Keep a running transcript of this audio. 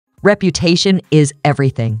Reputation is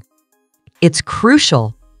everything. It's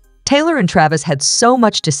crucial. Taylor and Travis had so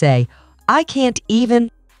much to say, I can't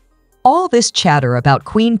even. All this chatter about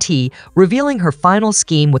Queen T revealing her final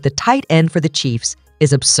scheme with the tight end for the Chiefs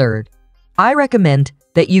is absurd. I recommend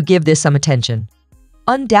that you give this some attention.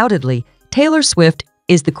 Undoubtedly, Taylor Swift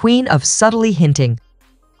is the queen of subtly hinting.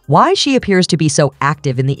 Why she appears to be so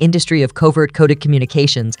active in the industry of covert-coded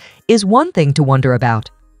communications is one thing to wonder about.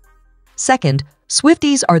 Second,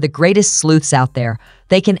 Swifties are the greatest sleuths out there.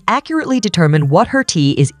 They can accurately determine what her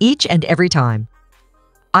tea is each and every time.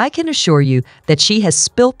 I can assure you that she has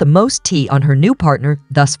spilt the most tea on her new partner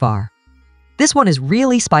thus far. This one is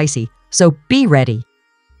really spicy, so be ready.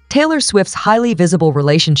 Taylor Swift's highly visible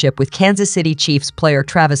relationship with Kansas City Chiefs player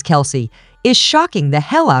Travis Kelce is shocking the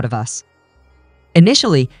hell out of us.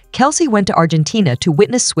 Initially, Kelce went to Argentina to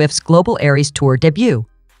witness Swift's Global Aries Tour debut.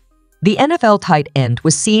 The NFL tight end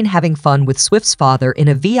was seen having fun with Swift's father in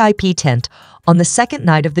a VIP tent on the second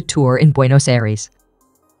night of the tour in Buenos Aires.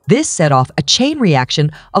 This set off a chain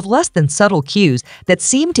reaction of less than subtle cues that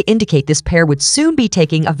seemed to indicate this pair would soon be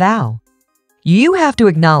taking a vow. You have to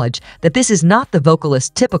acknowledge that this is not the vocalist's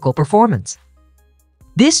typical performance.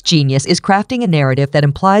 This genius is crafting a narrative that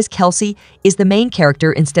implies Kelce is the main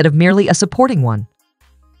character instead of merely a supporting one.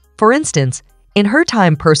 For instance, in her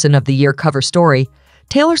Time Person of the Year cover story,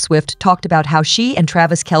 Taylor Swift talked about how she and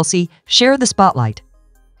Travis Kelce share the spotlight.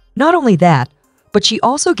 Not only that, but she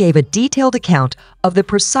also gave a detailed account of the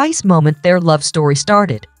precise moment their love story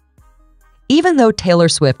started. Even though Taylor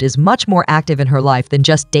Swift is much more active in her life than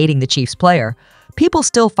just dating the Chiefs player, people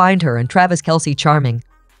still find her and Travis Kelce charming.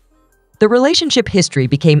 The relationship history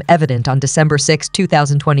became evident on December 6,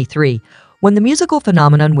 2023, when the musical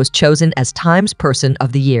phenomenon was chosen as Time's Person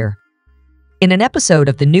of the Year. In an episode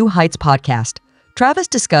of the New Heights podcast, Travis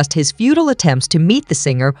discussed his futile attempts to meet the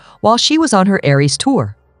singer while she was on her Aries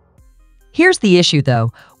tour. Here's the issue,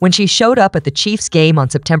 though. When she showed up at the Chiefs game on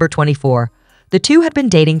September 24, the two had been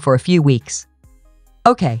dating for a few weeks.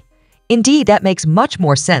 Okay, indeed that makes much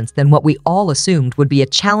more sense than what we all assumed would be a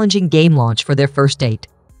challenging game launch for their first date.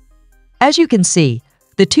 As you can see,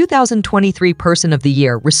 the 2023 Person of the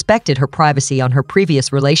Year respected her privacy on her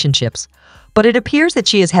previous relationships, but it appears that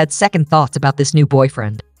she has had second thoughts about this new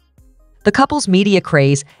boyfriend. The couple's media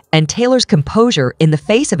craze and Taylor's composure in the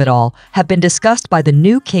face of it all have been discussed by the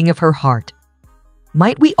new king of her heart.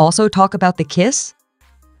 Might we also talk about the kiss?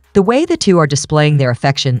 The way the two are displaying their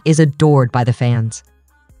affection is adored by the fans.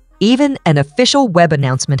 Even an official web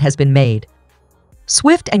announcement has been made.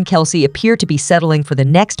 Swift and Kelce appear to be settling for the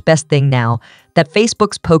next best thing now that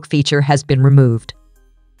Facebook's poke feature has been removed.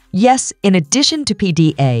 Yes, in addition to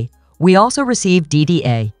PDA, we also receive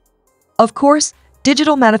DDA. Of course,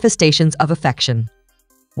 digital manifestations of affection.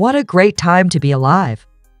 What a great time to be alive.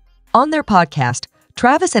 On their podcast,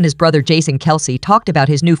 Travis and his brother Jason Kelce talked about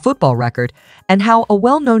his new football record and how a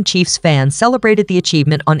well-known Chiefs fan celebrated the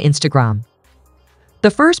achievement on Instagram.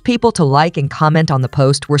 The first people to like and comment on the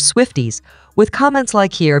post were Swifties, with comments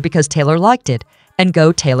like "Here because Taylor liked it" and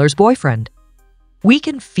 "Go Taylor's boyfriend." We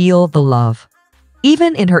can feel the love.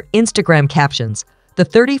 Even in her Instagram captions, the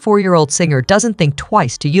 34-year-old singer doesn't think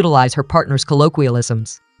twice to utilize her partner's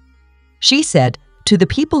colloquialisms. She said, "To the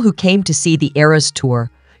people who came to see the Eras tour,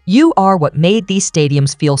 you are what made these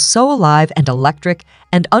stadiums feel so alive and electric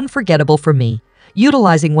and unforgettable for me,"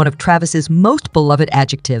 utilizing one of Travis's most beloved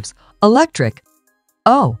adjectives, electric.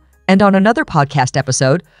 Oh, and on another podcast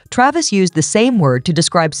episode, Travis used the same word to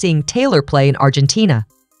describe seeing Taylor play in Argentina.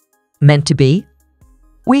 Meant to be?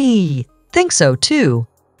 We think so, too.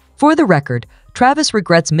 For the record, Travis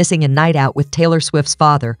regrets missing a night out with Taylor Swift's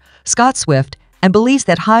father, Scott Swift, and believes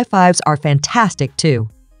that high fives are fantastic, too.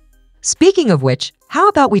 Speaking of which, how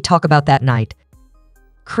about we talk about that night?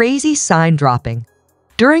 Crazy sign dropping.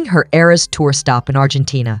 During her Eras tour stop in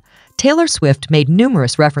Argentina, Taylor Swift made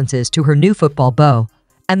numerous references to her new football beau,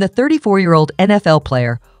 and the 34-year-old NFL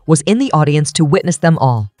player was in the audience to witness them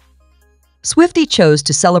all. Swiftie chose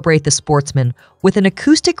to celebrate the sportsman with an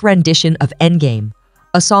acoustic rendition of Endgame,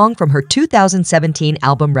 a song from her 2017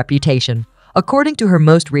 album Reputation, according to her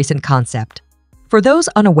most recent concept. For those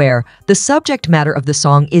unaware, the subject matter of the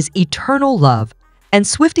song is eternal love, and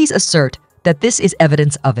Swifties assert that this is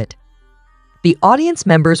evidence of it. The audience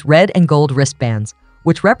members' red and gold wristbands,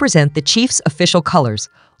 which represent the Chiefs' official colors,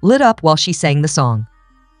 lit up while she sang the song.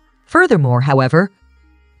 Furthermore, however,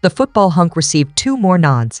 the football hunk received 2 more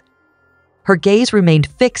nods. Her gaze remained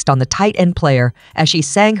fixed on the tight end player as she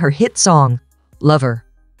sang her hit song, Lover.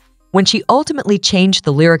 When she ultimately changed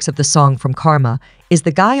the lyrics of the song from "Karma is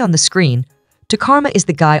the guy on the screen" to "Karma is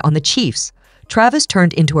the guy on the Chiefs," Travis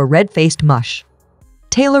turned into a red-faced mush.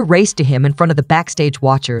 Taylor raced to him in front of the backstage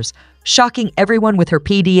watchers, shocking everyone with her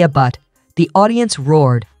pedia butt. The audience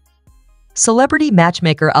roared. Celebrity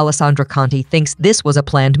matchmaker Alessandra Conti thinks this was a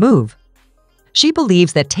planned move. She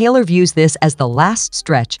believes that Taylor views this as the last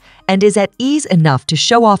stretch and is at ease enough to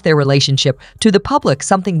show off their relationship to the public,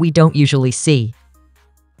 something we don't usually see.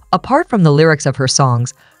 Apart from the lyrics of her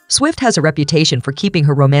songs, Swift has a reputation for keeping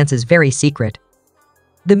her romances very secret.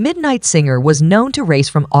 The Midnight Singer was known to race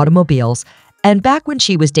from automobiles, and back when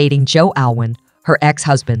she was dating Joe Alwyn, her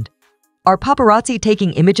ex-husband. Are paparazzi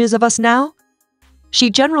taking images of us now? She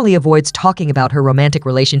generally avoids talking about her romantic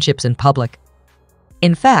relationships in public.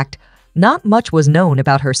 In fact, not much was known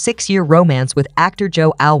about her 6-year romance with actor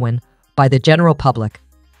Joe Alwyn by the general public.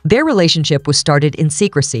 Their relationship was started in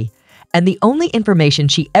secrecy, and the only information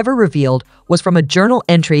she ever revealed was from a journal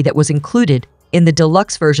entry that was included in the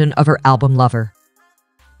deluxe version of her album Lover.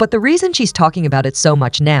 But the reason she's talking about it so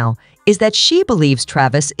much now is that she believes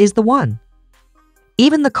Travis is the one.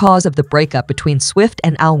 Even the cause of the breakup between Swift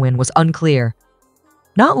and Alwyn was unclear.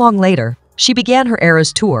 Not long later, she began her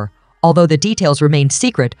Eras tour, although the details remained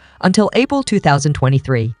secret until April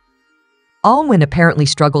 2023. Alwyn apparently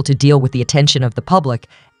struggled to deal with the attention of the public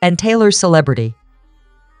and Taylor's celebrity.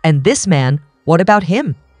 And this man, what about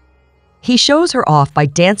him? He shows her off by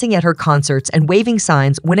dancing at her concerts and waving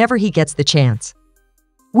signs whenever he gets the chance.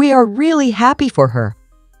 We are really happy for her.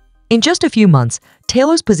 In just a few months,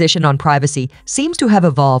 Taylor's position on privacy seems to have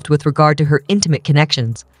evolved with regard to her intimate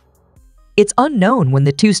connections. It's unknown when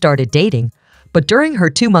the two started dating, but during her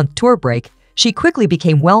 2-month tour break, she quickly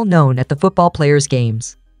became well known at the football players'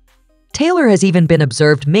 games. Taylor has even been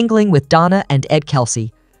observed mingling with Donna and Ed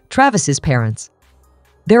Kelce, Travis's parents.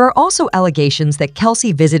 There are also allegations that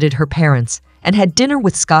Kelce visited her parents and had dinner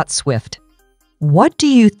with Scott Swift. What do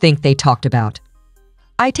you think they talked about?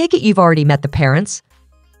 I take it you've already met the parents?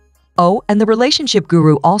 Oh, and the relationship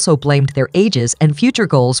guru also blamed their ages and future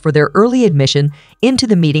goals for their early admission into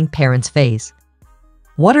the meeting parents phase.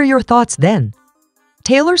 What are your thoughts then?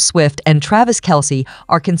 Taylor Swift and Travis Kelce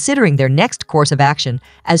are considering their next course of action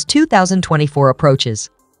as 2024 approaches.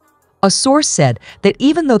 A source said that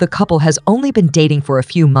even though the couple has only been dating for a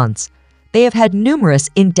few months, they have had numerous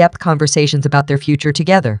in-depth conversations about their future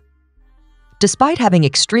together. Despite having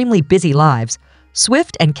extremely busy lives,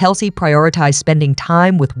 Swift and Kelce prioritize spending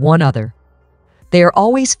time with one another. They are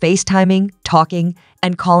always FaceTiming, talking,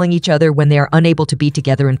 and calling each other when they are unable to be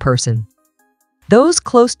together in person. Those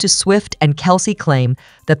close to Swift and Kelce claim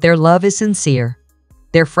that their love is sincere.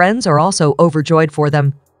 Their friends are also overjoyed for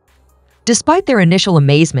them. Despite their initial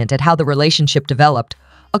amazement at how the relationship developed,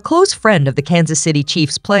 a close friend of the Kansas City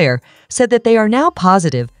Chiefs player said that they are now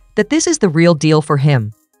positive that this is the real deal for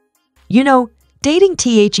him. You know, dating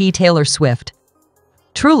Taylor Swift.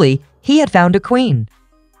 Truly, he had found a queen.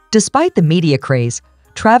 Despite the media craze,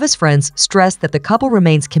 Travis' friends stress that the couple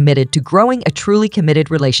remains committed to growing a truly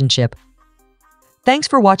committed relationship. Thanks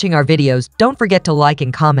for watching our videos. Don't forget to like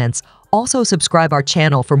and comments. Also subscribe our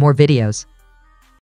channel for more videos.